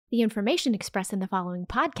The information expressed in the following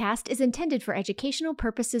podcast is intended for educational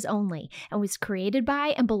purposes only and was created by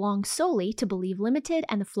and belongs solely to Believe Limited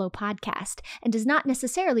and the Flow podcast and does not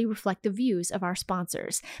necessarily reflect the views of our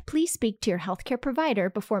sponsors. Please speak to your healthcare provider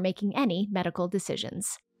before making any medical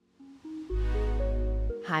decisions.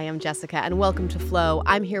 Hi, I'm Jessica, and welcome to Flow.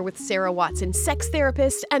 I'm here with Sarah Watson, sex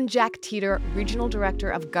therapist, and Jack Teeter, Regional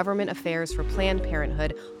Director of Government Affairs for Planned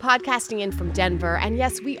Parenthood, podcasting in from Denver. And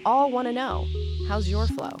yes, we all want to know, how's your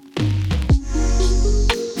flow?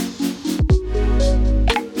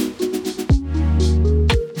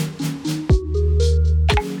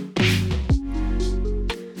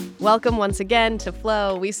 Welcome once again to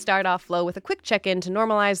Flow. We start off Flow with a quick check-in to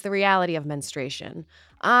normalize the reality of menstruation.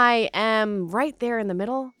 I am right there in the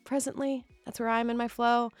middle presently. That's where I'm in my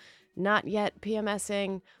flow. Not yet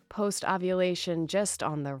PMSing, post-ovulation, just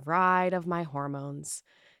on the ride of my hormones.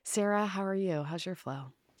 Sarah, how are you? How's your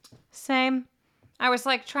flow? Same. I was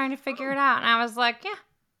trying to figure it out, and I was like, yeah,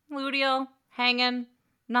 luteal, hanging,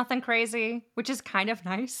 nothing crazy, which is kind of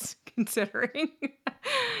nice considering.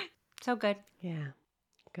 So good. Yeah,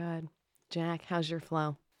 good. Jack, how's your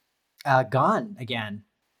flow? Gone again.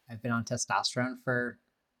 I've been on testosterone for,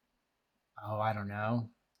 I don't know,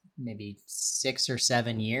 maybe 6 or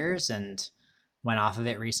 7 years, and went off of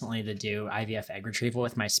it recently to do IVF egg retrieval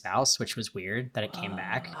with my spouse, which was weird that it came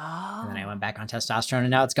back. And then I went back on testosterone,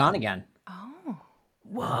 and now it's gone again. Oh.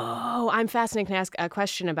 Whoa. I'm fascinated. Can I ask a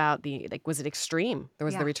question about was it extreme?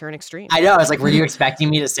 Was the return extreme? I know. I was like, were you expecting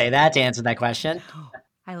me to say that, to answer that question?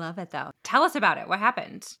 I love it, though. Tell us about it. What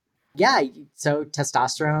happened? Yeah. So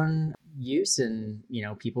testosterone use in,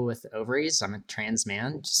 people with ovaries, I'm a trans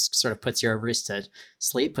man, just sort of puts your ovaries to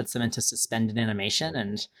sleep, puts them into suspended animation.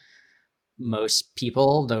 And most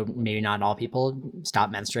people, though maybe not all people,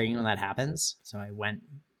 stop menstruating when that happens. So I went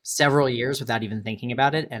several years without even thinking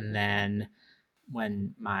about it. And then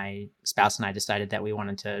when my spouse and I decided that we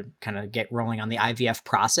wanted to kind of get rolling on the IVF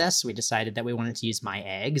process, we decided that we wanted to use my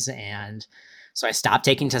eggs. And so I stopped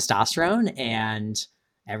taking testosterone and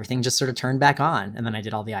everything just sort of turned back on. And then I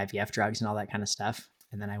did all the IVF drugs and all that kind of stuff.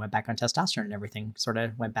 And then I went back on testosterone and everything sort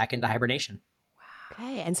of went back into hibernation.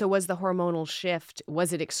 Okay. And so was the hormonal shift,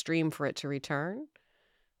 was it extreme for it to return?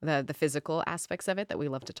 The physical aspects of it that we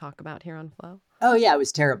love to talk about here on Flow? Oh, yeah, it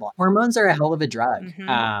was terrible. Hormones are a hell of a drug.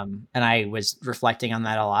 Mm-hmm. And I was reflecting on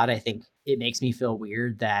that a lot. I think it makes me feel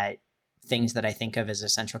weird that things that I think of as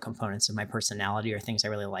essential components of my personality or things I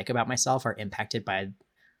really like about myself are impacted by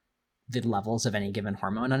the levels of any given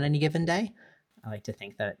hormone on any given day. I like to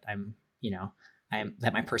think that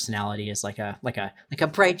that my personality is like a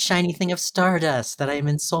bright shiny thing of stardust, that I'm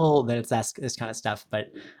ensouled, that it's this kind of stuff.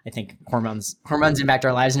 But I think hormones impact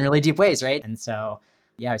our lives in really deep ways, right? And so,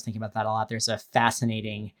 yeah, I was thinking about that a lot. There's a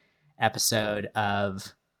fascinating episode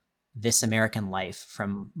of This American Life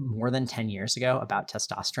from more than 10 years ago about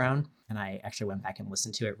testosterone. And I actually went back and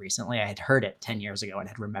listened to it recently. I had heard it 10 years ago and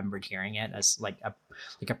had remembered hearing it as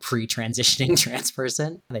a pre-transitioning trans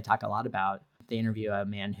person. They talk a lot about, they interview a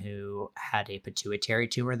man who had a pituitary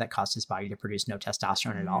tumor that caused his body to produce no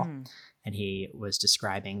testosterone at all. And he was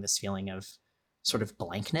describing this feeling of sort of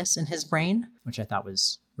blankness in his brain, which I thought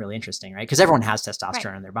was really interesting, right? Because everyone has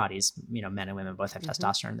testosterone in their bodies. Men and women both have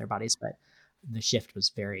testosterone in their bodies, but the shift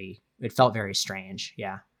was it felt very strange.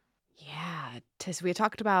 Yeah. Yeah. So we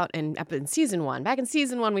talked about back in season one,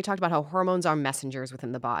 we talked about how hormones are messengers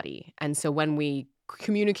within the body. And so when we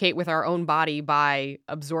communicate with our own body by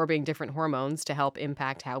absorbing different hormones to help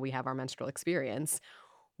impact how we have our menstrual experience,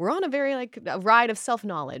 we're on a very a ride of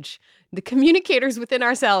self-knowledge. The communicators within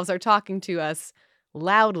ourselves are talking to us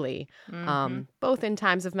loudly, both in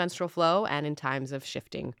times of menstrual flow and in times of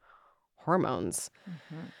shifting hormones.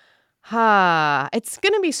 It's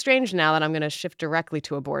going to be strange now that I'm going to shift directly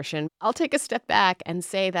to abortion. I'll take a step back and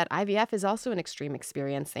say that IVF is also an extreme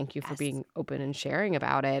experience. Thank you for being open and sharing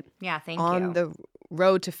about it. Yeah, thank you. On the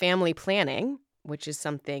road to family planning, which is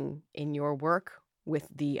something in your work with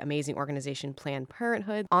the amazing organization Planned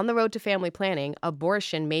Parenthood. On the road to family planning,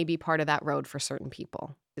 abortion may be part of that road for certain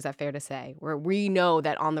people. Is that fair to say? Where we know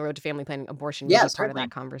that on the road to family planning, abortion may be part of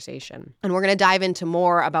that conversation. And we're going to dive into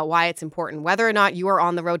more about why it's important, whether or not you are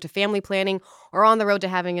on the road to family planning or on the road to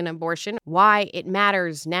having an abortion, why it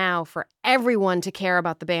matters now for everyone to care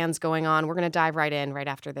about the bans going on. We're going to dive right in right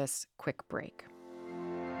after this quick break.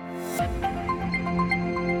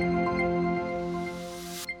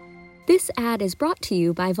 This ad is brought to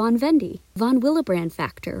you by Von Vendy, Von Willebrand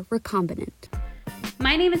Factor Recombinant.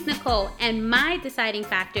 My name is Nicole, and my deciding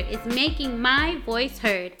factor is making my voice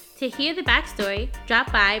heard. To hear the backstory,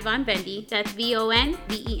 drop by Von Vendy, that's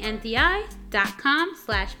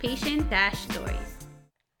VONVENDI.com/patient-stories.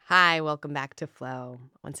 Hi, welcome back to Flow.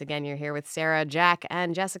 Once again, you're here with Sarah, Jack,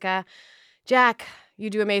 and Jessica. Jack, you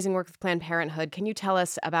do amazing work with Planned Parenthood. Can you tell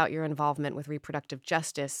us about your involvement with reproductive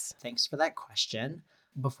justice? Thanks for that question.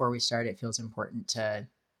 Before we start, it feels important to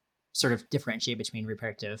sort of differentiate between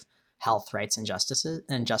reproductive health, rights, and justice.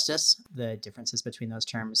 The differences between those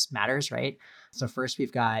terms matters, right? So first,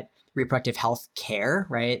 we've got reproductive health care,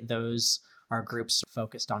 right? Those are groups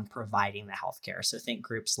focused on providing the health care. So think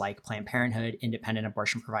groups like Planned Parenthood, independent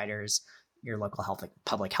abortion providers, your local health,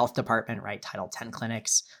 public health department, right? Title 10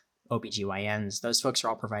 clinics, OBGYNs, those folks are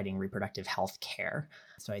all providing reproductive health care.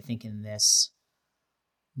 So I think in this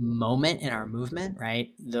moment in our movement, right,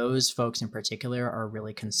 those folks in particular are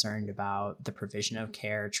really concerned about the provision of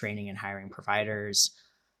care, training and hiring providers,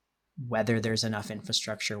 whether there's enough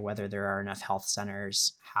infrastructure, whether there are enough health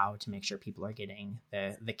centers, how to make sure people are getting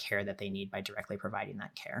the care that they need by directly providing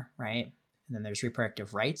that care, right? And then there's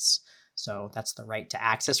reproductive rights. So that's the right to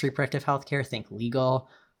access reproductive health care. Think legal.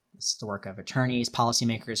 This is the work of attorneys,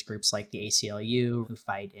 policymakers, groups like the ACLU who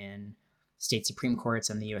fight in state Supreme Courts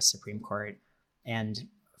and the US Supreme Court. And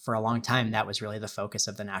for a long time, that was really the focus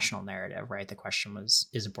of the national narrative, right? The question was,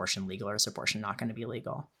 is abortion legal or is abortion not going to be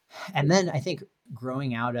legal? And then I think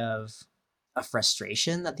growing out of a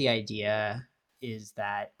frustration that the idea is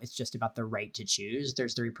that it's just about the right to choose,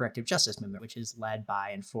 there's the reproductive justice movement, which is led by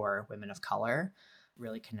and for women of color,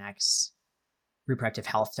 really connects reproductive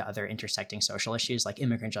health to other intersecting social issues like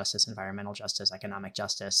immigrant justice, environmental justice, economic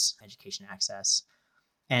justice, education access.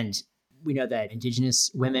 And we know that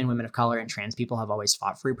Indigenous women, women of color, and trans people have always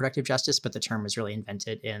fought for reproductive justice, but the term was really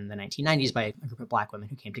invented in the 1990s by a group of Black women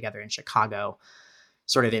who came together in Chicago,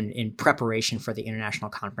 sort of in preparation for the International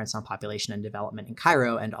Conference on Population and Development in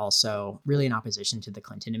Cairo, and also really in opposition to the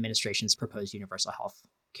Clinton administration's proposed universal health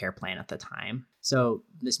care plan at the time. So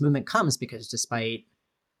this movement comes because despite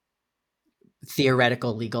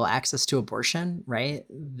theoretical legal access to abortion, right,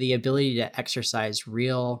 the ability to exercise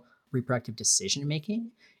real reproductive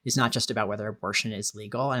decision-making is not just about whether abortion is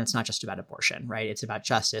legal, and it's not just about abortion, right? It's about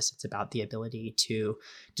justice. It's about the ability to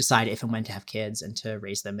decide if and when to have kids and to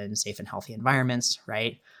raise them in safe and healthy environments,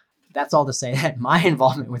 right? That's all to say that my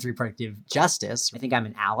involvement with reproductive justice, I think I'm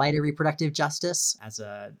an ally to reproductive justice as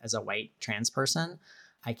a white trans person.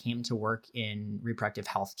 I came to work in reproductive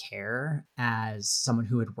health care as someone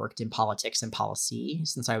who had worked in politics and policy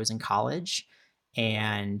since I was in college,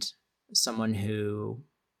 and someone who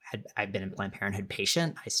I've been a Planned Parenthood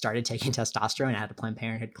patient. I started taking testosterone at a Planned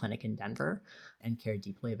Parenthood clinic in Denver and cared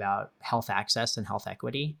deeply about health access and health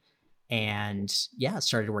equity. And yeah,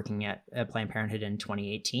 started working at Planned Parenthood in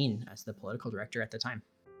 2018 as the political director at the time.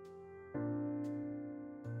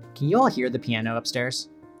 Can you all hear the piano upstairs?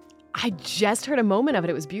 I just heard a moment of it.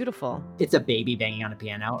 It was beautiful. It's a baby banging on a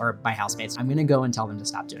piano, or my housemates. I'm going to go and tell them to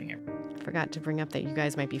stop doing it. I forgot to bring up that you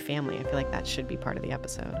guys might be family. I feel like that should be part of the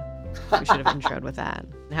episode. We should have introed with that.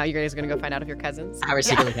 How you guys are going to go find out if you're cousins? Our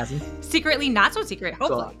secretly cousins. Secretly, not so secret,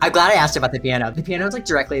 hopefully. Cool. I'm glad I asked about the piano. The piano is like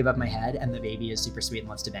directly above my head, and the baby is super sweet and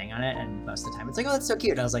loves to bang on it. And most of the time it's like, oh, that's so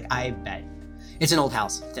cute. I was like, I bet. It's an old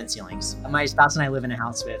house, thin ceilings. My spouse and I live in a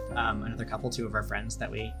house with another couple, two of our friends that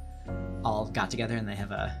we all got together, and they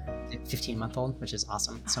have a 15-month-old, which is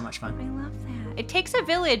awesome. It's so much fun. I love that. It takes a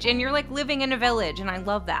village, and you're like living in a village, and I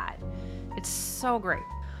love that. It's so great.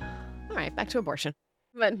 All right, back to abortion.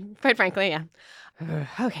 But quite frankly, yeah.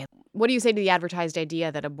 Okay. What do you say to the advertised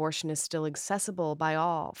idea that abortion is still accessible by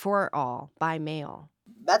all, for all, by mail?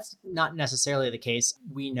 That's not necessarily the case.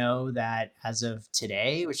 We know that as of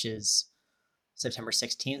today, which is September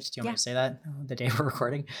 16th, do you want me to say that? The day we're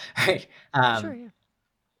recording? All right. Sure, yeah.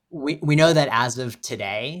 We know that as of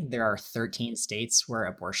today, there are 13 states where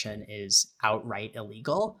abortion is outright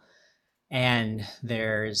illegal. And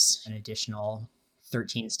there's an additional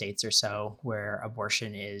 13 states or so where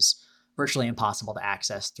abortion is virtually impossible to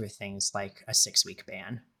access through things like a 6-week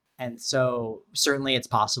ban. And so certainly it's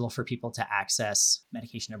possible for people to access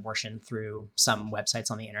medication abortion through some websites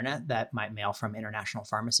on the internet that might mail from international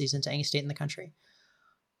pharmacies into any state in the country.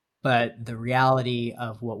 But the reality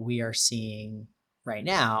of what we are seeing right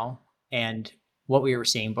now and what we were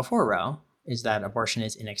seeing before Roe is that abortion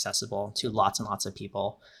is inaccessible to lots and lots of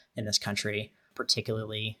people in this country,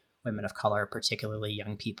 particularly women of color, particularly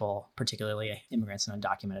young people, particularly immigrants and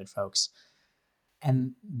undocumented folks.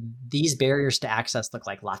 And these barriers to access look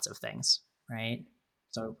like lots of things, right?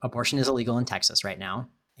 So abortion is illegal in Texas right now,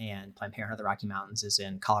 and Planned Parenthood of the Rocky Mountains is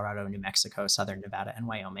in Colorado, New Mexico, Southern Nevada, and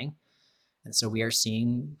Wyoming. And so we are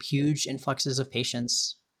seeing huge influxes of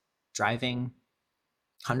patients driving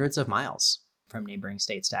hundreds of miles from neighboring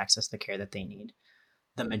states to access the care that they need.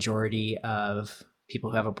 The majority of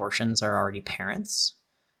people who have abortions are already parents.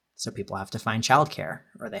 So people have to find childcare,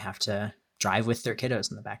 or they have to drive with their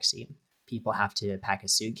kiddos in the backseat. People have to pack a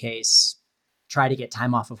suitcase, try to get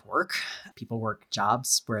time off of work. People work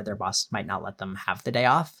jobs where their boss might not let them have the day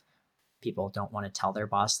off. People don't want to tell their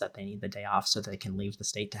boss that they need the day off so they can leave the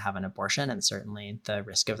state to have an abortion. And certainly the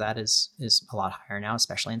risk of that is a lot higher now,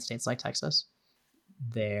 especially in states like Texas.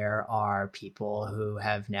 There are people who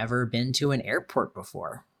have never been to an airport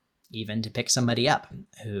before, even to pick somebody up,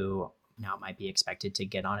 who now might be expected to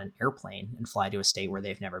get on an airplane and fly to a state where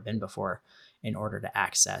they've never been before in order to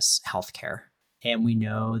access healthcare. And we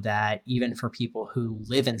know that even for people who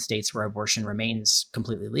live in states where abortion remains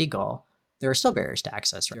completely legal, there are still barriers to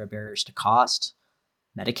access. There are barriers to cost.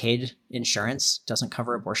 Medicaid insurance doesn't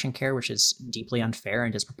cover abortion care, which is deeply unfair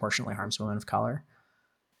and disproportionately harms women of color.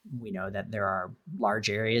 We know that there are large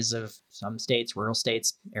areas of some states, rural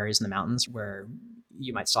states, areas in the mountains where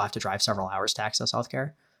you might still have to drive several hours to access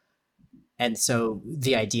healthcare. And so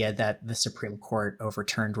the idea that the Supreme Court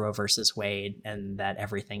overturned Roe versus Wade and that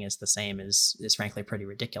everything is the same is frankly pretty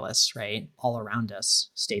ridiculous, right? All around us,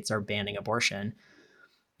 states are banning abortion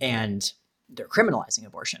and they're criminalizing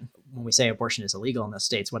abortion. When we say abortion is illegal in the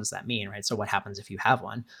states, what does that mean, right? So what happens if you have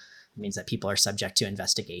one? It means that people are subject to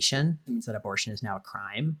investigation. It means that abortion is now a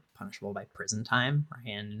crime, punishable by prison time,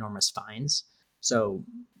 right, and enormous fines. So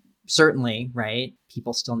certainly, right,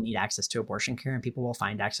 people still need access to abortion care and people will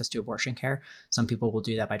find access to abortion care. Some people will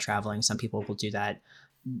do that by traveling. Some people will do that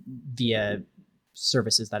via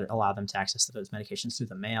services that allow them to access those medications through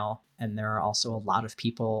the mail. And there are also a lot of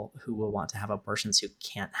people who will want to have abortions who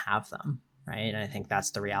can't have them, right? And I think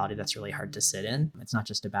that's the reality that's really hard to sit in. It's not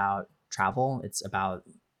just about travel. It's about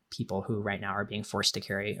people who right now are being forced to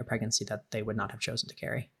carry a pregnancy that they would not have chosen to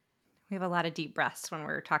carry. We have a lot of deep breaths when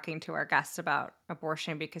we're talking to our guests about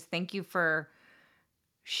abortion, because thank you for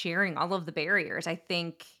sharing all of the barriers. I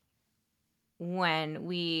think when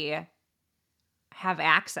we have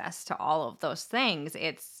access to all of those things,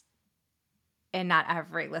 and not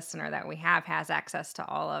every listener that we have has access to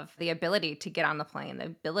all of the ability to get on the plane, the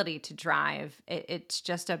ability to drive. It's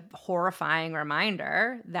just a horrifying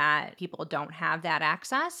reminder that people don't have that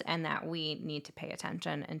access and that we need to pay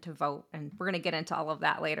attention and to vote. And we're going to get into all of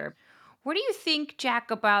that later. What do you think,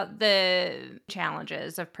 Jack, about the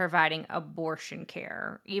challenges of providing abortion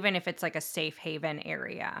care, even if it's like a safe haven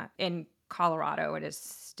area? In Colorado, it is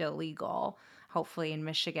still legal. Hopefully in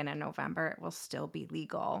Michigan in November, it will still be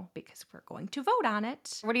legal because we're going to vote on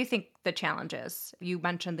it. What do you think the challenge is? You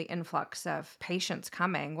mentioned the influx of patients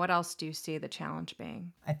coming. What else do you see the challenge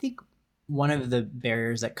being? I think one of the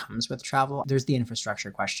barriers that comes with travel, there's the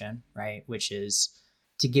infrastructure question, right? Which is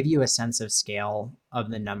to give you a sense of scale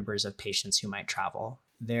of the numbers of patients who might travel.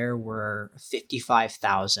 There were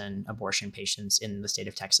 55,000 abortion patients in the state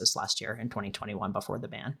of Texas last year in 2021 before the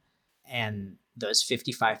ban. And those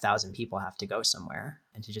 55,000 people have to go somewhere.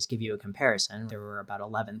 And to just give you a comparison, there were about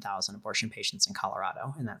 11,000 abortion patients in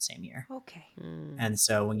Colorado in that same year. Okay. And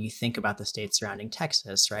so when you think about the states surrounding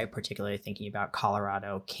Texas, right, particularly thinking about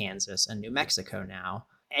Colorado, Kansas, and New Mexico now,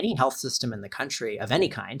 any health system in the country of any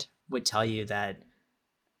kind would tell you that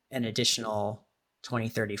an additional 20,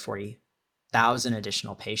 30, 40,000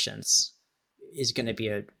 additional patients is going to be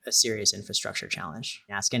a serious infrastructure challenge.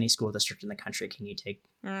 Ask any school district in the country, can you take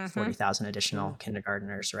 40,000 additional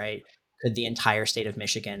kindergartners, right? Could the entire state of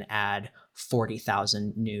Michigan add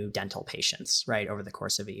 40,000 new dental patients, right, over the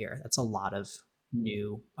course of a year? That's a lot of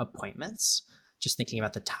new appointments. Just thinking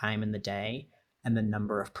about the time in the day and the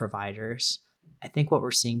number of providers. I think what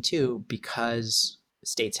we're seeing too, because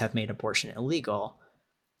states have made abortion illegal,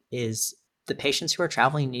 is the patients who are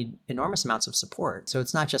traveling need enormous amounts of support. So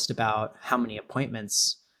it's not just about how many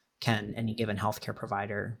appointments can any given healthcare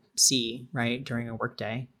provider see, right, during a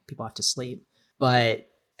workday. People have to sleep. But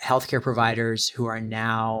healthcare providers who are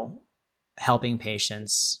now helping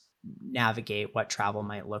patients navigate what travel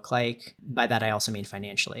might look like. By that, I also mean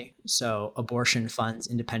financially. So abortion funds,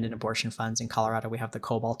 independent abortion funds. In Colorado, we have the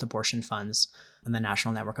Cobalt abortion funds and the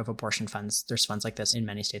National Network of Abortion Funds. There's funds like this in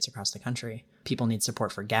many states across the country. People need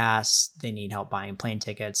support for gas. They need help buying plane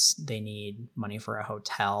tickets. They need money for a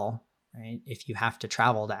hotel, right? If you have to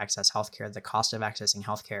travel to access healthcare, the cost of accessing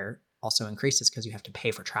healthcare also increases because you have to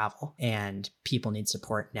pay for travel. And people need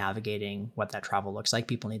support navigating what that travel looks like.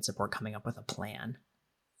 People need support coming up with a plan.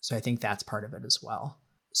 So I think that's part of it as well.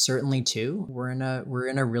 Certainly, too, we're in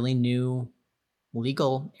a really new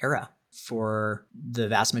legal era. For the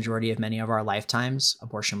vast majority of many of our lifetimes,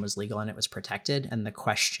 abortion was legal and it was protected. And the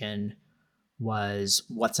question was,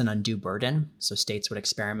 what's an undue burden? So states would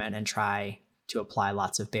experiment and try to apply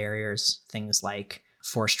lots of barriers, things like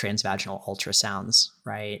forced transvaginal ultrasounds,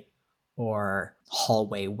 right? Or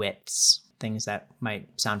hallway widths, things that might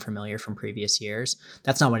sound familiar from previous years.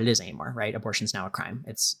 That's not what it is anymore, right? Abortion's now a crime.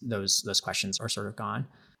 It's those questions are sort of gone.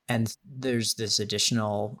 And there's this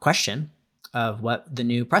additional question of what the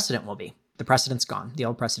new precedent will be. The precedent's gone. The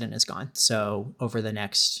old precedent is gone. So over the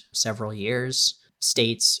next several years,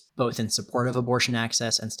 states, both in support of abortion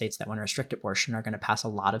access and states that want to restrict abortion, are going to pass a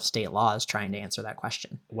lot of state laws trying to answer that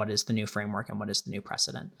question. What is the new framework and what is the new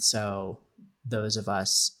precedent? So those of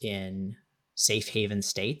us in safe haven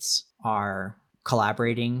states are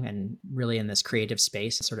collaborating and really in this creative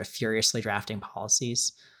space, sort of furiously drafting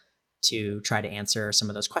policies to try to answer some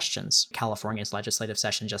of those questions. California's legislative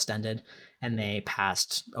session just ended, and they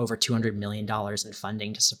passed over $200 million in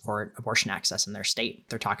funding to support abortion access in their state.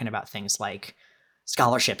 They're talking about things like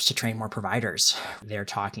scholarships to train more providers. They're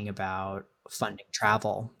talking about funding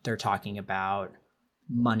travel. They're talking about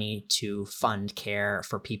money to fund care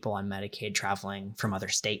for people on Medicaid traveling from other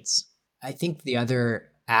states. I think the other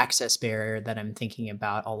access barrier that I'm thinking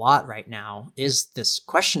about a lot right now is this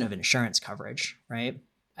question of insurance coverage, right?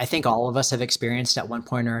 I think all of us have experienced at one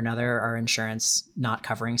point or another our insurance not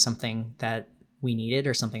covering something that we needed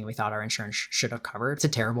or something we thought our insurance should have covered. It's a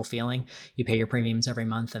terrible feeling. You pay your premiums every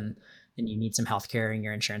month and you need some health care, and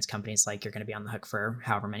your insurance company's like, you're going to be on the hook for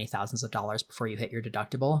however many thousands of dollars before you hit your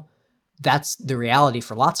deductible. That's the reality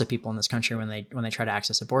for lots of people in this country when they try to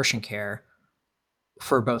access abortion care,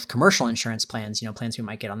 for both commercial insurance plans, plans we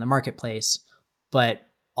might get on the marketplace, but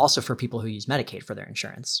also for people who use Medicaid for their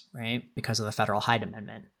insurance, right? Because of the federal Hyde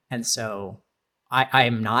Amendment. And so I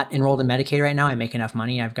am not enrolled in Medicaid right now. I make enough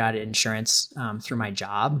money. I've got insurance through my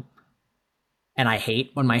job. And I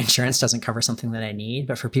hate when my insurance doesn't cover something that I need.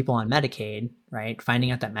 But for people on Medicaid, right, finding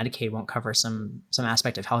out that Medicaid won't cover some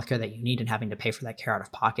aspect of healthcare that you need and having to pay for that care out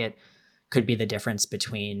of pocket could be the difference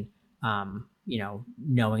between,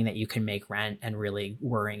 knowing that you can make rent and really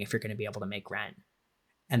worrying if you're going to be able to make rent.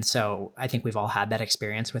 And so I think we've all had that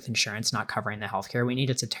experience with insurance not covering the healthcare we need.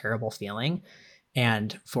 It's a terrible feeling.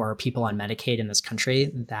 And for people on Medicaid in this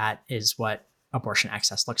country, that is what abortion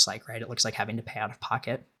access looks like, right? It looks like having to pay out of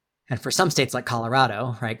pocket. And for some states like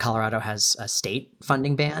Colorado, right, Colorado has a state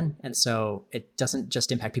funding ban. And so it doesn't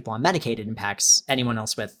just impact people on Medicaid, it impacts anyone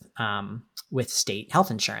else with state health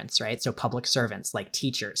insurance, right? So public servants like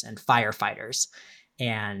teachers and firefighters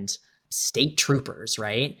and state troopers,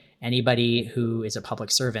 right? Anybody who is a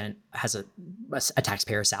public servant has a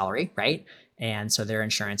taxpayer salary, right? And so their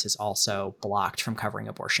insurance is also blocked from covering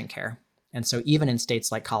abortion care. And so even in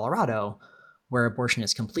states like Colorado, where abortion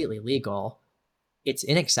is completely legal, it's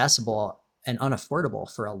inaccessible and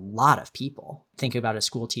unaffordable for a lot of people. Think about a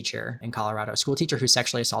school teacher in Colorado. A school teacher who's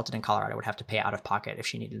sexually assaulted in Colorado would have to pay out of pocket if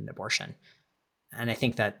she needed an abortion. And I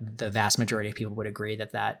think that the vast majority of people would agree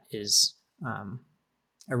that that is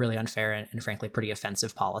a really unfair and frankly pretty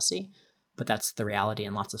offensive policy. But that's the reality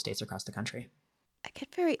in lots of states across the country. I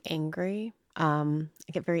get very angry. And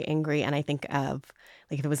I think of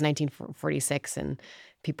like if it was 1946 and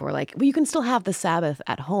people were like, well, you can still have the Sabbath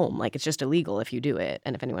at home. Like it's just illegal if you do it.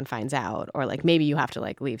 And if anyone finds out, or like maybe you have to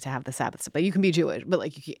like leave to have the Sabbath, but you can be Jewish. But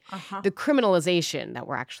like the criminalization that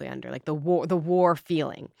we're actually under, like the war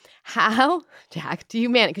feeling. How, Jack, do you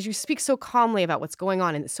manage? Because you speak so calmly about what's going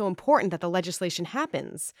on and it's so important that the legislation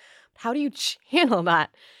happens. How do you channel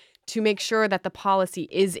that to make sure that the policy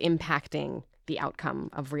is impacting the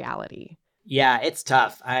outcome of reality? Yeah, it's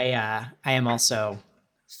tough. I am also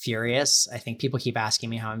furious. I think people keep asking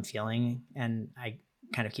me how I'm feeling, and I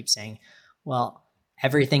kind of keep saying, well,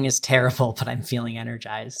 everything is terrible, but I'm feeling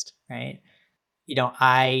energized, right?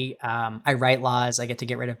 I write laws. I get to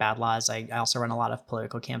get rid of bad laws. I also run a lot of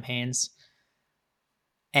political campaigns.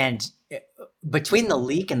 And between the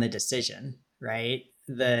leak and the decision, right,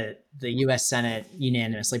 the U.S. Senate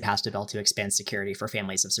unanimously passed a bill to expand security for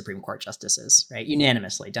families of Supreme Court justices, right?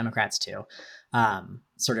 Unanimously, Democrats too,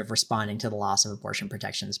 sort of responding to the loss of abortion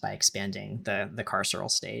protections by expanding the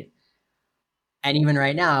carceral state. And even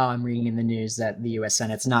right now, I'm reading in the news that the U.S.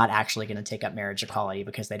 Senate's not actually going to take up marriage equality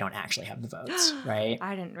because they don't actually have the votes, right?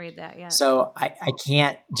 I didn't read that yet. So I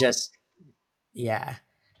can't just,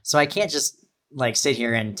 So I can't just like sit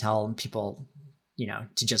here and tell people,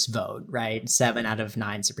 to just vote, right? 7 out of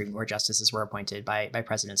 9 Supreme Court justices were appointed by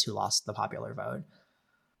presidents who lost the popular vote.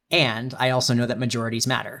 And I also know that majorities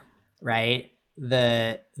matter, right?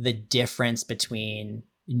 The difference between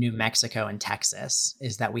New Mexico and Texas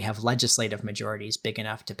is that we have legislative majorities big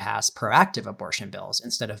enough to pass proactive abortion bills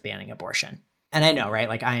instead of banning abortion. And I know, right?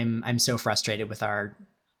 Like I'm so frustrated with our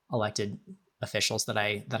elected officials that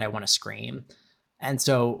I want to scream. And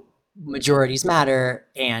so majorities matter.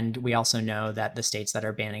 And we also know that the states that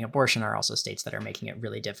are banning abortion are also states that are making it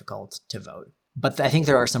really difficult to vote. But I think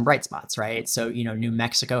there are some bright spots, right? So, New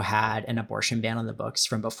Mexico had an abortion ban on the books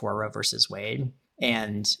from before Roe versus Wade,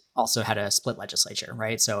 and also had a split legislature,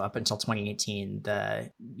 right? So up until 2018,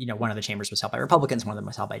 one of the chambers was held by Republicans, one of them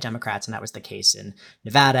was held by Democrats, and that was the case in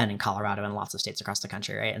Nevada and in Colorado and lots of states across the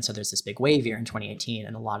country, right? And so there's this big wave here in 2018,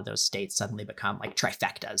 and a lot of those states suddenly become like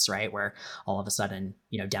trifectas, right? Where all of a sudden,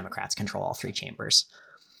 Democrats control all three chambers.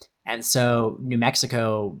 And so New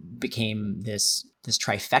Mexico became this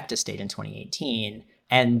trifecta state in 2018,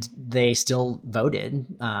 and they still voted.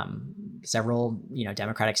 Several,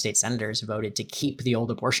 Democratic state senators voted to keep the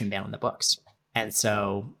old abortion ban on the books. And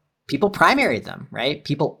so people primaried them, right?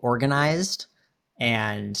 People organized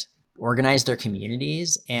their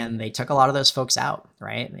communities, and they took a lot of those folks out,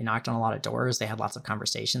 right? They knocked on a lot of doors. They had lots of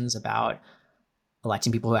conversations about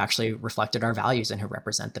electing people who actually reflected our values and who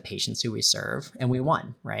represent the patients who we serve. And we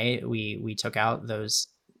won, right? We took out those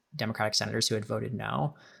Democratic senators who had voted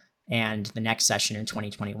no. And the next session in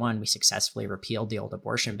 2021, we successfully repealed the old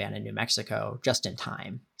abortion ban in New Mexico just in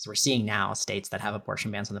time. So we're seeing now states that have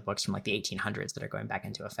abortion bans on the books from like the 1800s that are going back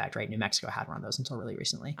into effect, right? New Mexico had one of those until really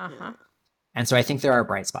recently. Uh-huh. And so I think there are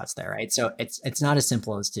bright spots there, right? So it's not as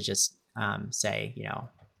simple as to just say,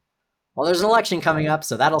 well, there's an election coming up,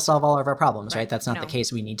 so that'll solve all of our problems, right? That's not the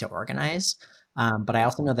case. We need to organize. But I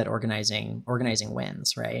also know that organizing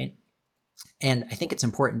wins, right? And I think it's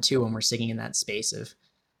important too, when we're sitting in that space of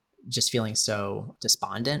just feeling so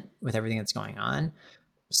despondent with everything that's going on,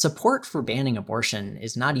 support for banning abortion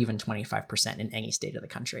is not even 25% in any state of the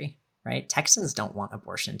country, right? Texans don't want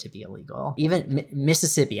abortion to be illegal. Even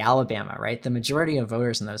Mississippi, Alabama, right? The majority of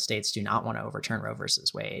voters in those states do not want to overturn Roe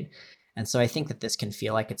versus Wade. And so I think that this can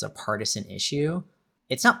feel like it's a partisan issue.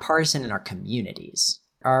 It's not partisan in our communities.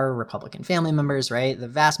 Our Republican family members, right? The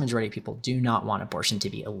vast majority of people do not want abortion to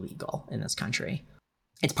be illegal in this country.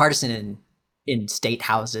 It's partisan in state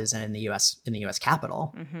houses and in the US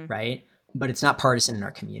Capitol, right? But it's not partisan in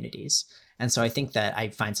our communities. And so I think that I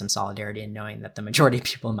find some solidarity in knowing that the majority of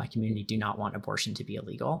people in my community do not want abortion to be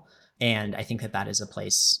illegal. And I think that that is a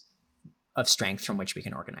place of strength from which we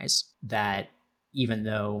can organize. That even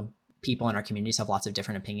though people in our communities have lots of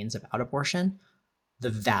different opinions about abortion,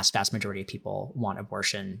 the vast, vast majority of people want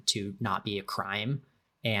abortion to not be a crime.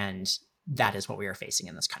 And that is what we are facing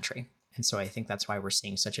in this country. And so I think that's why we're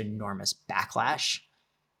seeing such enormous backlash.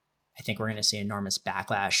 I think we're going to see enormous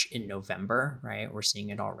backlash in November, right? We're seeing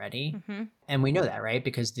it already. And we know that, right?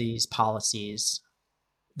 Because these policies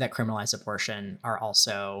that criminalize abortion are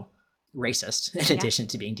also racist in addition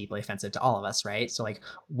to being deeply offensive to all of us, right? So like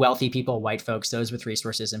wealthy people, white folks, those with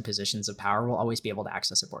resources and positions of power will always be able to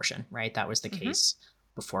access abortion, right? That was the case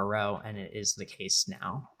before Roe, and it is the case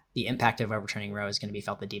now. The impact of overturning Roe is going to be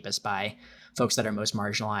felt the deepest by folks that are most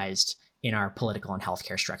marginalized in our political and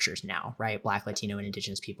healthcare structures now, right? Black, Latino, and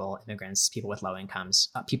Indigenous people, immigrants, people with low incomes,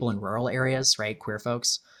 people in rural areas, right? Queer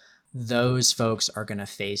folks. Those folks are going to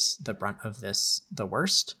face the brunt of this the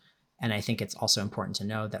worst. And I think it's also important to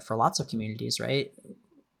know that for lots of communities, right,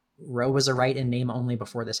 Roe was a right in name only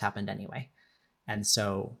before this happened anyway. And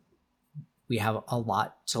so we have a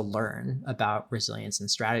lot to learn about resilience and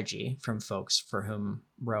strategy from folks for whom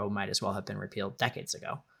Roe might as well have been repealed decades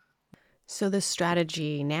ago. So the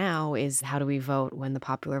strategy now is, how do we vote when the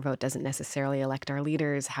popular vote doesn't necessarily elect our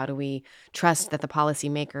leaders? How do we trust that the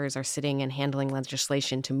policymakers are sitting and handling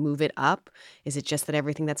legislation to move it up? Is it just that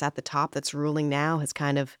everything that's at the top that's ruling now has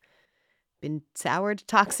kind of been soured,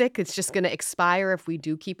 toxic? It's just going to expire if we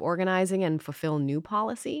do keep organizing and fulfill new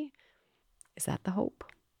policy? Is that the hope?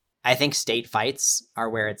 I think state fights are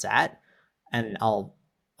where it's at. And I'll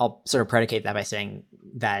sort of predicate that by saying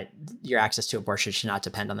that your access to abortion should not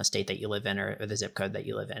depend on the state that you live in or the zip code that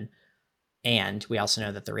you live in. And we also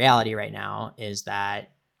know that the reality right now is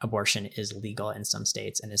that abortion is legal in some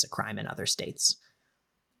states and is a crime in other states.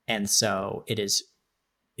 And so it is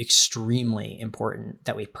extremely important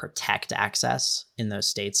that we protect access in those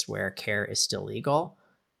states where care is still legal,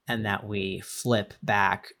 and that we flip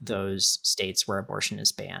back those states where abortion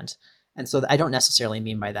is banned. And so I don't necessarily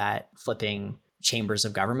mean by that flipping chambers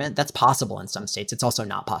of government. That's possible in some states. It's also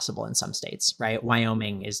not possible in some states, right?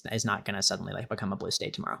 Wyoming is not going to suddenly like become a blue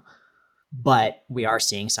state tomorrow. But we are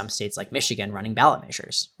seeing some states like Michigan running ballot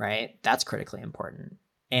measures, right? That's critically important.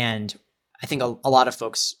 And I think a lot of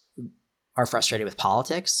folks are frustrated with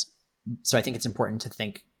politics. So I think it's important to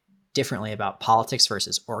think differently about politics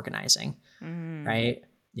versus organizing, right?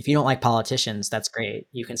 If you don't like politicians, that's great.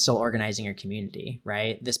 You can still organize in your community,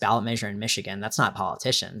 right? This ballot measure in Michigan, that's not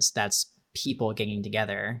politicians. That's people getting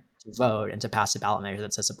together to vote and to pass a ballot measure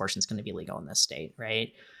that says abortion is going to be legal in this state,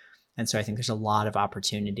 right? And so I think there's a lot of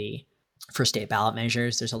opportunity for state ballot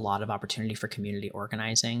measures. There's a lot of opportunity for community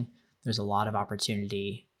organizing. There's a lot of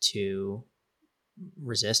opportunity to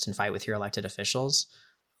resist and fight with your elected officials.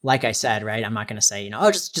 Like I said, right, I'm not going to say,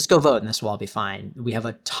 oh, just go vote and this will all be fine. We have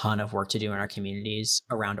a ton of work to do in our communities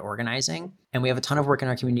around organizing. And we have a ton of work in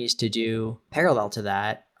our communities to do parallel to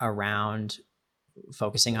that around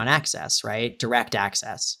focusing on access, right? Direct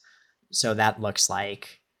access. So that looks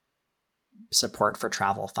like support for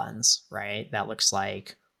travel funds, right? That looks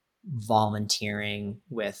like volunteering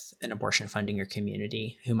with an abortion funding your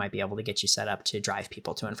community who might be able to get you set up to drive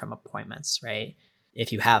people to and from appointments, right?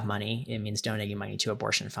 If you have money, it means donating money to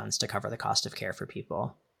abortion funds to cover the cost of care for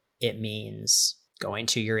people. It means going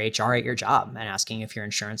to your HR at your job and asking if your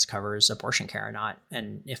insurance covers abortion care or not,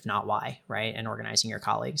 and if not, why, right? And organizing your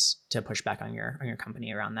colleagues to push back on your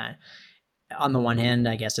company around that. On the one hand,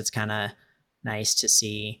 I guess it's kind of nice to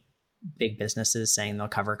see big businesses saying they'll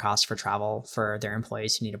cover costs for travel for their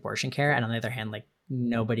employees who need abortion care. And on the other hand, like,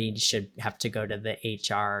 nobody should have to go to the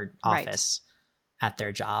HR office at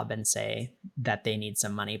their job and say that they need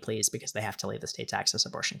some money, please, because they have to leave the state to access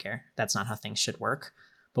abortion care. That's not how things should work.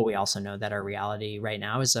 But we also know that our reality right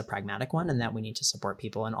now is a pragmatic one, and that we need to support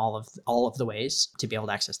people in all of the ways to be able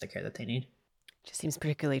to access the care that they need. Just seems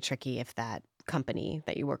particularly tricky if that company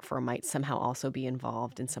that you work for might somehow also be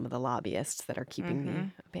involved in some of the lobbyists that are keeping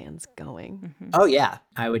the bans going. Oh, yeah.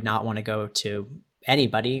 I would not want to go to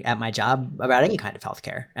anybody at my job about any kind of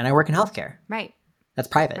healthcare. And I work in healthcare. Right. That's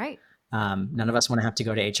private. Right. None of us want to have to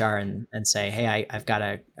go to HR and say, hey, I've got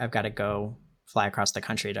to go fly across the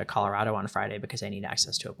country to Colorado on Friday because I need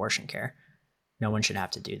access to abortion care. No one should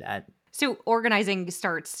have to do that. So organizing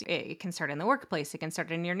it can start in the workplace. It can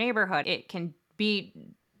start in your neighborhood. It can be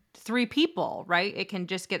 3 people, right? It can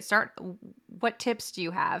just get started. What tips do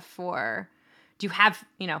you have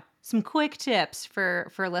some quick tips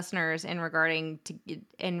for listeners in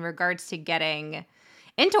regards to getting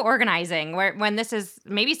into organizing when this is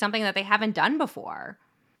maybe something that they haven't done before?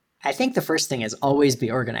 I think the first thing is always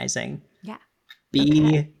be organizing. Yeah.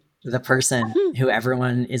 Be the person who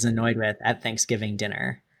everyone is annoyed with at Thanksgiving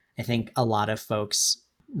dinner. I think a lot of folks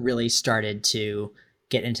really started to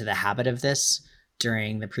get into the habit of this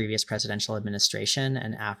during the previous presidential administration,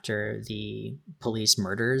 and after the police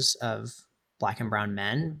murders of Black and brown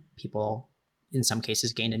men, people in some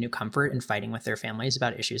cases gained a new comfort in fighting with their families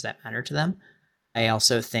about issues that matter to them. I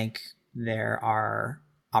also think there are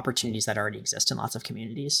opportunities that already exist in lots of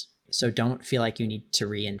communities. So don't feel like you need to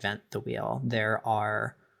reinvent the wheel. There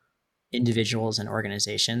are individuals and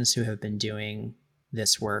organizations who have been doing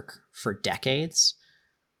this work for decades.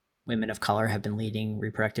 Women of color have been leading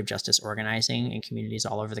reproductive justice organizing in communities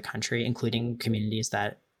all over the country, including communities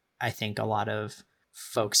that I think a lot of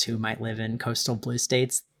folks who might live in coastal blue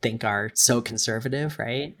states think are so conservative,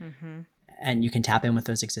 right? Mm-hmm. And you can tap in with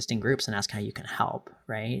those existing groups and ask how you can help,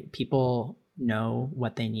 right? People know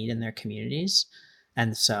what they need in their communities.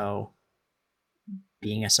 And so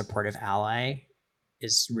being a supportive ally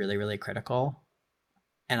is really, really critical.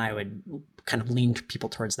 And I would kind of lean people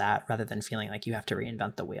towards that rather than feeling like you have to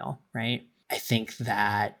reinvent the wheel, right? I think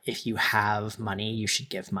that if you have money, you should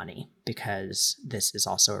give money, because this is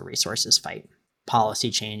also a resources fight. Policy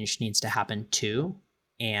change needs to happen too.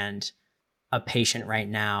 And a patient right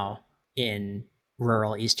now in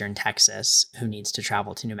rural Eastern Texas who needs to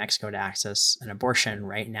travel to New Mexico to access an abortion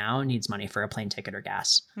right now needs money for a plane ticket or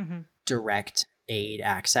gas. Mm-hmm. Direct aid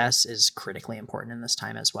access is critically important in this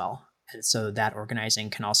time as well. And so that organizing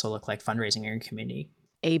can also look like fundraising in your community.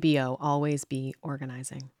 ABO, always be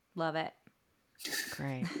organizing. Love it.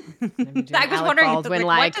 Great. I was wondering,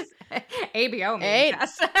 what does ABO mean?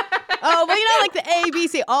 Oh, well, like the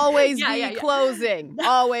ABC, always be closing,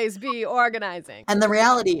 always be organizing. And the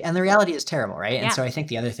reality is terrible, right? Yeah. And so I think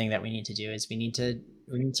the other thing that we need to do is we need to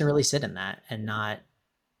really sit in that and not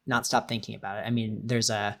stop thinking about it. I mean, there's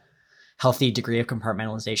a healthy degree of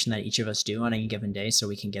compartmentalization that each of us do on any given day so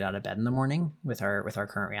we can get out of bed in the morning with our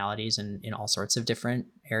current realities and in all sorts of different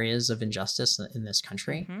areas of injustice in this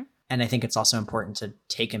country. Mm-hmm. And I think it's also important to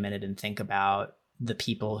take a minute and think about the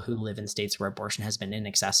people who live in states where abortion has been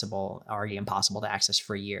inaccessible, already impossible to access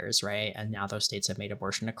for years, right? And now those states have made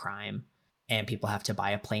abortion a crime, and people have to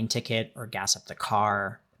buy a plane ticket or gas up the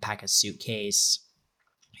car, pack a suitcase,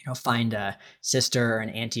 find a sister or an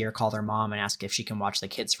auntie or call their mom and ask if she can watch the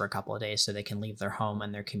kids for a couple of days so they can leave their home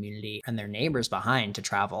and their community and their neighbors behind to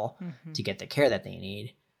travel to get the care that they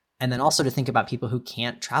need. And then also to think about people who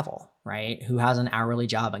can't travel, right? Who has an hourly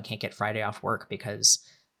job and can't get Friday off work because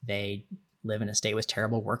they live in a state with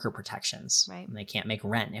terrible worker protections. Right. And they can't make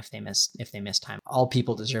rent if they miss time. All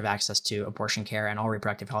people deserve access to abortion care and all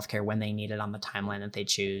reproductive health care when they need it on the timeline that they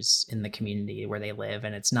choose in the community where they live.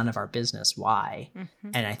 And it's none of our business why.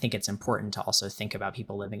 Mm-hmm. And I think it's important to also think about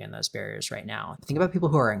people living in those barriers right now. Think about people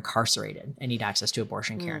who are incarcerated and need access to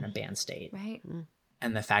abortion care in a banned state. Right.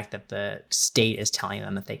 And the fact that the state is telling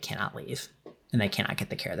them that they cannot leave and they cannot get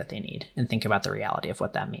the care that they need. And think about the reality of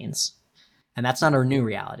what that means. And that's not a new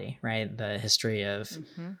reality, right? The history of,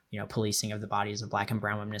 policing of the bodies of Black and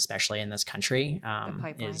brown women, especially in this country,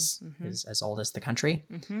 is as old as the country.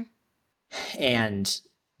 Mm-hmm. And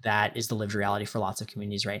that is the lived reality for lots of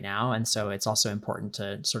communities right now. And so it's also important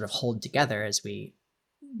to sort of hold together as we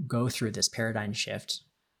go through this paradigm shift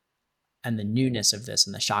and the newness of this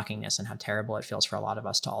and the shockingness and how terrible it feels for a lot of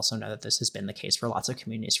us to also know that this has been the case for lots of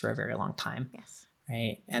communities for a very long time. Yes.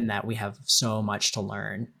 Right. And that we have so much to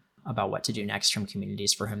learn about what to do next from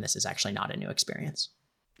communities for whom this is actually not a new experience.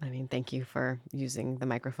 I mean, thank you for using the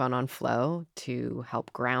microphone on Flow to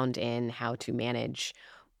help ground in how to manage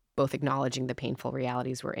both acknowledging the painful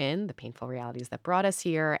realities we're in, the painful realities that brought us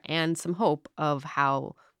here, and some hope of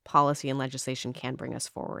how policy and legislation can bring us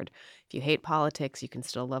forward. If you hate politics, you can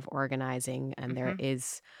still love organizing, and there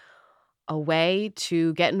is a way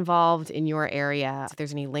to get involved in your area. If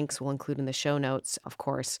there's any links, we'll include in the show notes, of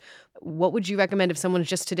course. What would you recommend if someone's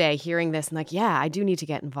just today hearing this and like, yeah, I do need to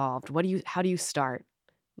get involved? How do you start?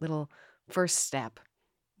 Little first step.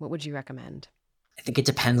 What would you recommend? I think it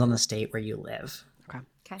depends on the state where you live.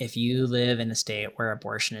 Okay. If you live in a state where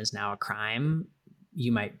abortion is now a crime,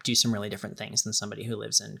 you might do some really different things than somebody who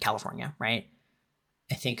lives in California, right?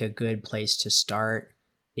 I think a good place to start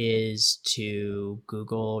is to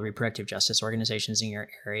Google reproductive justice organizations in your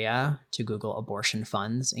area, to Google abortion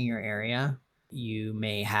funds in your area. You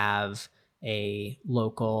may have a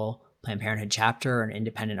local Planned Parenthood chapter or an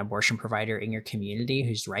independent abortion provider in your community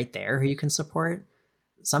who's right there who you can support.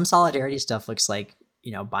 Some solidarity stuff looks like,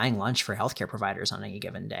 buying lunch for healthcare providers on any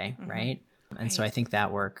given day, right? And so I think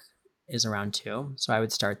that work is around too. So I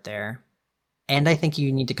would start there. And I think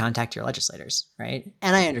you need to contact your legislators, right?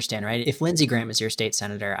 And I understand, right? If Lindsey Graham is your state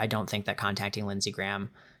senator, I don't think that contacting Lindsey Graham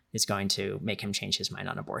is going to make him change his mind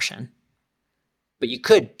on abortion. But you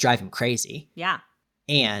could drive him crazy. Yeah.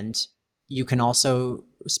 And you can also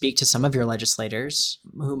speak to some of your legislators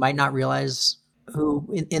who might not realize, who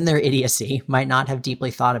in their idiocy might not have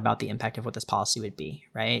deeply thought about the impact of what this policy would be,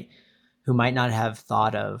 right? Who might not have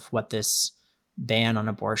thought of what this ban on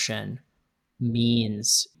abortion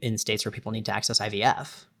means in states where people need to access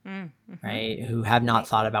IVF, right? Who have not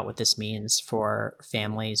thought about what this means for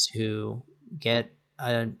families who get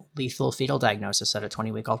a lethal fetal diagnosis at a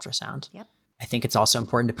 20-week ultrasound. Yep. I think it's also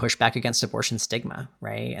important to push back against abortion stigma,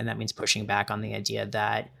 right? And that means pushing back on the idea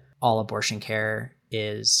that all abortion care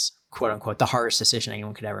is, quote unquote, the hardest decision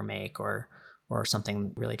anyone could ever make, or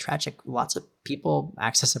something really tragic. Lots of people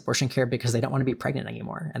access abortion care because they don't want to be pregnant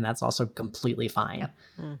anymore. And that's also completely fine.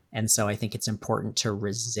 Yep. And so I think it's important to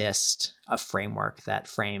resist a framework that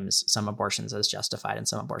frames some abortions as justified and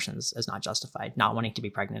some abortions as not justified. Not wanting to be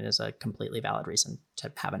pregnant is a completely valid reason to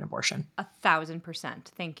have an abortion. 1,000%.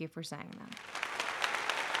 Thank you for saying that.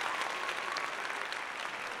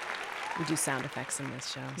 We do sound effects in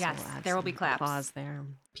this show. Yes, so we'll add there will be claps. Applause there.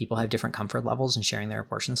 People have different comfort levels in sharing their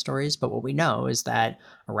abortion stories, but what we know is that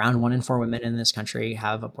around 1 in 4 women in this country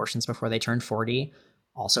have abortions before they turn 40.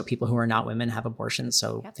 Also, people who are not women have abortions,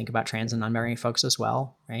 so think about trans and non-binary folks as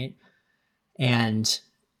well, right? And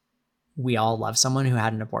we all love someone who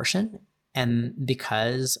had an abortion, and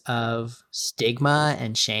because of stigma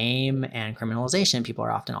and shame and criminalization, people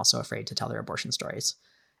are often also afraid to tell their abortion stories.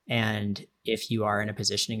 And if you are in a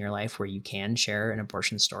position in your life where you can share an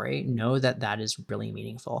abortion story, know that that is really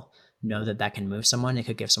meaningful. Know that that can move someone. It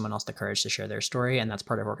could give someone else the courage to share their story. And that's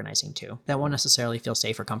part of organizing too. That won't necessarily feel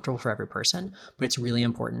safe or comfortable for every person, but it's really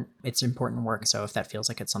important. It's important work. So if that feels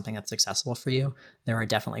like it's something that's accessible for you, there are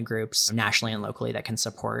definitely groups nationally and locally that can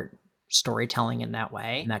support storytelling in that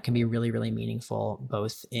way. And that can be really, really meaningful,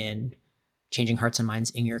 both in changing hearts and minds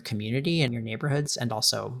in your community and your neighborhoods, and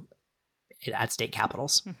also at state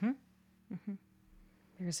capitals.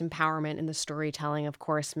 There's empowerment in the storytelling. Of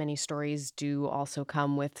course, many stories do also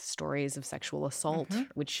come with stories of sexual assault,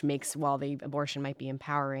 which makes, while the abortion might be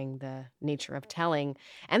empowering, the nature of telling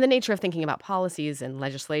and the nature of thinking about policies and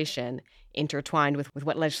legislation intertwined with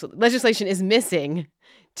what legislation is missing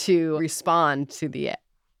to respond to the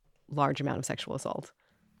large amount of sexual assault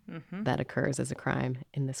that occurs as a crime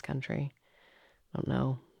in this country. I don't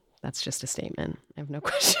know. That's just a statement. I have no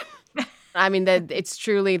question. I mean, it's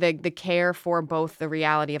truly the care for both the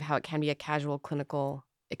reality of how it can be a casual clinical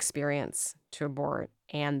experience to abort,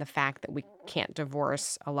 and the fact that we can't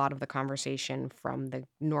divorce a lot of the conversation from the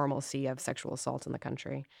normalcy of sexual assault in the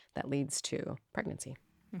country that leads to pregnancy.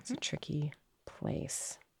 It's a tricky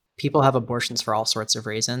place. People have abortions for all sorts of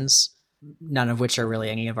reasons, none of which are really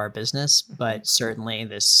any of our business, but certainly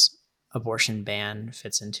this abortion ban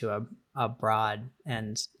fits into a broad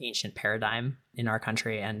and ancient paradigm in our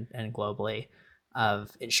country and globally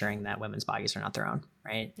of ensuring that women's bodies are not their own,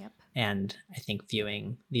 right? Yep. And I think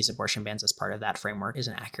viewing these abortion bans as part of that framework is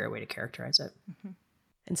an accurate way to characterize it.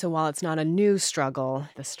 And so while it's not a new struggle,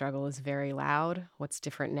 the struggle is very loud. What's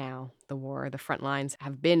different now? The war, the front lines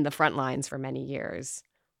have been the front lines for many years,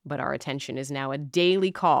 but our attention is now a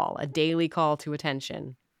daily call to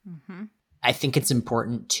attention. I think it's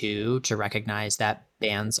important, too, to recognize that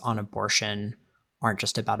bans on abortion aren't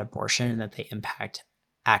just about abortion and that they impact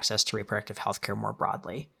access to reproductive health care more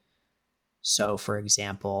broadly. So, for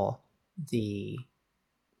example, the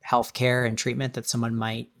health care and treatment that someone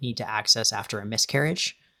might need to access after a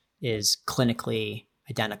miscarriage is clinically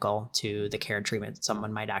identical to the care and treatment that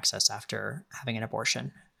someone might access after having an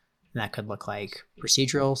abortion. And that could look like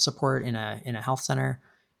procedural support in a health center.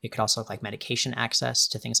 It could also look like medication access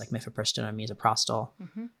to things like mifepristone and misoprostol,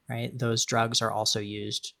 right? Those drugs are also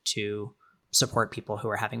used to support people who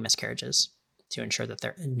are having miscarriages to ensure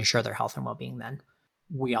their health and well-being then.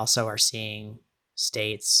 We also are seeing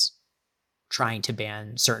states trying to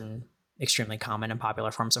ban certain extremely common and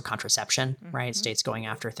popular forms of contraception, right? States going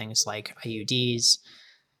after things like IUDs,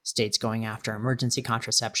 states going after emergency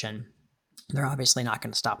contraception. They're obviously not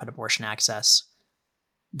going to stop at abortion access.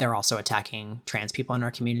 They're also attacking trans people in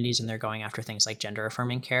our communities, and they're going after things like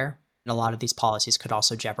gender-affirming care. And a lot of these policies could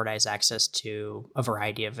also jeopardize access to a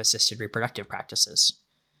variety of assisted reproductive practices.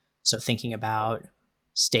 So thinking about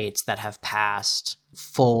states that have passed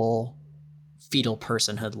full fetal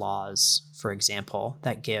personhood laws, for example,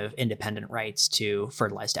 that give independent rights to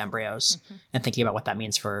fertilized embryos, and thinking about what that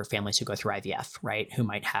means for families who go through IVF, right, who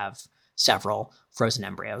might have several frozen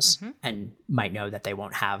embryos and might know that they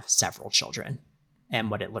won't have several children,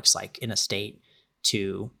 and what it looks like in a state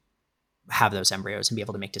to have those embryos and be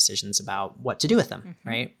able to make decisions about what to do with them,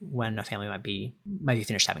 right, when a family might be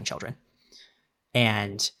finished having children.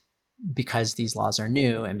 And because these laws are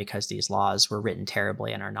new and because these laws were written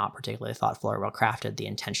terribly and are not particularly thoughtful or well crafted, the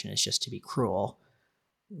intention is just to be cruel.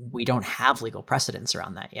 We don't have legal precedents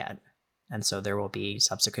around that yet. And so there will be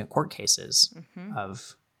subsequent court cases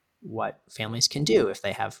of what families can do if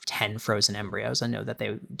they have 10 frozen embryos and know that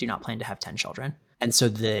they do not plan to have 10 children. And so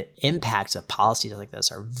the impacts of policies like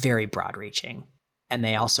this are very broad reaching. And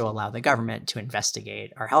they also allow the government to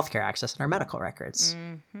investigate our healthcare access and our medical records.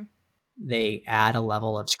 They add a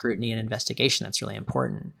level of scrutiny and investigation that's really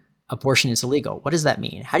important. Abortion is illegal. What does that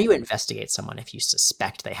mean? How do you investigate someone if you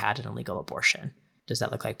suspect they had an illegal abortion? Does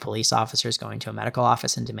that look like police officers going to a medical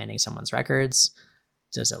office and demanding someone's records?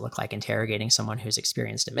 Does it look like interrogating someone who's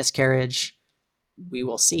experienced a miscarriage? We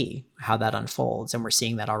will see how that unfolds. And we're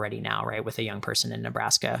seeing that already now, right, with a young person in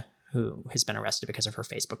Nebraska who has been arrested because of her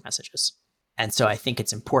Facebook messages. And so I think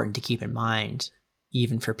it's important to keep in mind,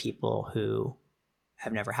 even for people who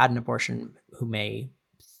have never had an abortion, who may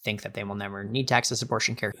think that they will never need to access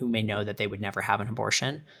abortion care, who may know that they would never have an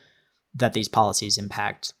abortion, that these policies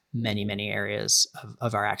impact many, many areas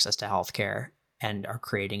of our access to healthcare and are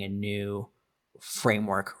creating a new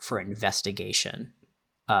framework for investigation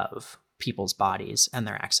of people's bodies and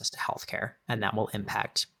their access to healthcare. And that will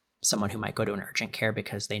impact someone who might go to an urgent care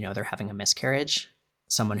because they know they're having a miscarriage,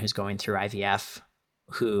 someone who's going through IVF,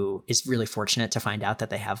 who is really fortunate to find out that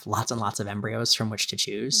they have lots and lots of embryos from which to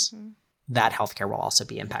choose. That healthcare will also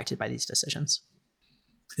be impacted by these decisions.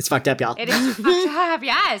 It's fucked up, y'all. It is fucked up,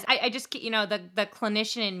 yes. I just, the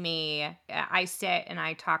clinician in me, I sit and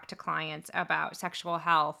I talk to clients about sexual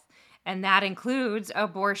health, and that includes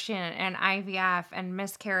abortion and IVF and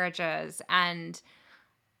miscarriages, and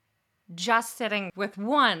just sitting with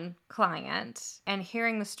one client and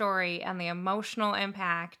hearing the story and the emotional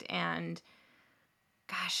impact and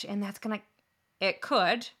gosh, and that's it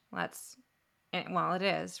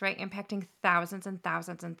is, right? Impacting thousands and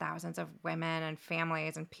thousands and thousands of women and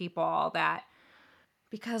families and people that,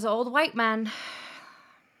 because old white men,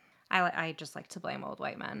 I just like to blame old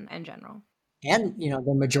white men in general. And,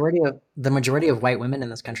 the majority of white women in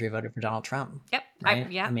this country voted for Donald Trump. Yep.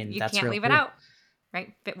 Right? You that's can't leave it out.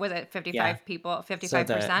 Right? Was it 55 people,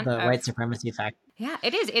 55%? So the white supremacy fact. Yeah,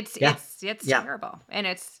 it is. It's terrible. And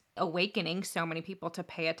it's awakening so many people to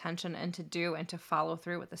pay attention and to do and to follow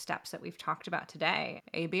through with the steps that we've talked about today.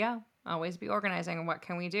 ABO. always be organizing. And what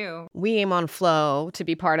can we do? We aim on Flow to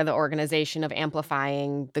be part of the organization of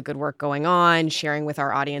amplifying the good work going on, sharing with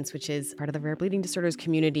our audience, which is part of the rare bleeding disorders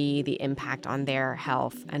community, the impact on their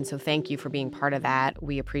health. And so thank you for being part of that.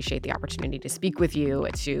 We appreciate the opportunity to speak with you,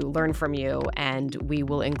 to learn from you, and we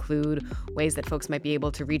will include ways that folks might be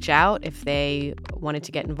able to reach out if they wanted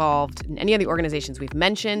to get involved in any of the organizations we've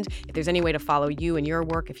mentioned. If there's any way to follow you and your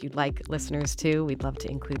work, if you'd like listeners to, we'd love to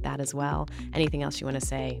include that as well. Anything else you want to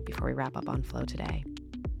say before we wrap up on Flow today?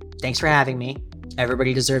 Thanks for having me.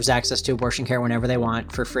 Everybody deserves access to abortion care whenever they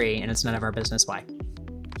want for free, and it's none of our business why.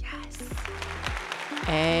 Yes.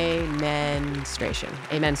 Amenstration.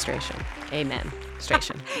 Amenstration.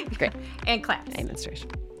 Amenstration. Great. And claps. Amenstration.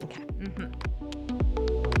 Okay.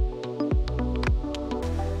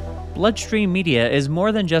 Bloodstream Media is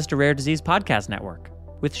more than just a rare disease podcast network.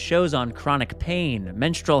 With shows on chronic pain,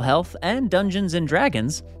 menstrual health, and Dungeons and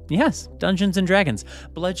Dragons, yes, Dungeons and Dragons,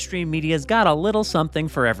 Bloodstream Media's got a little something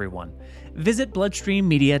for everyone. Visit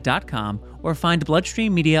bloodstreammedia.com or find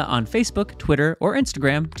Bloodstream Media on Facebook, Twitter, or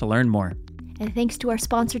Instagram to learn more. And thanks to our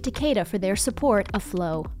sponsor Takeda for their support of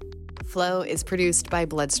Flow. Flow is produced by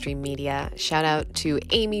Bloodstream Media. Shout out to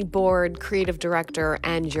Amy Board, creative director,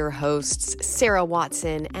 and your hosts, Sarah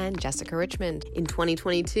Watson and Jessica Richmond. In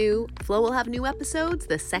 2022, Flow will have new episodes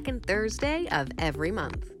the second Thursday of every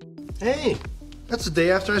month. Hey, that's the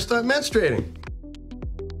day after I start menstruating.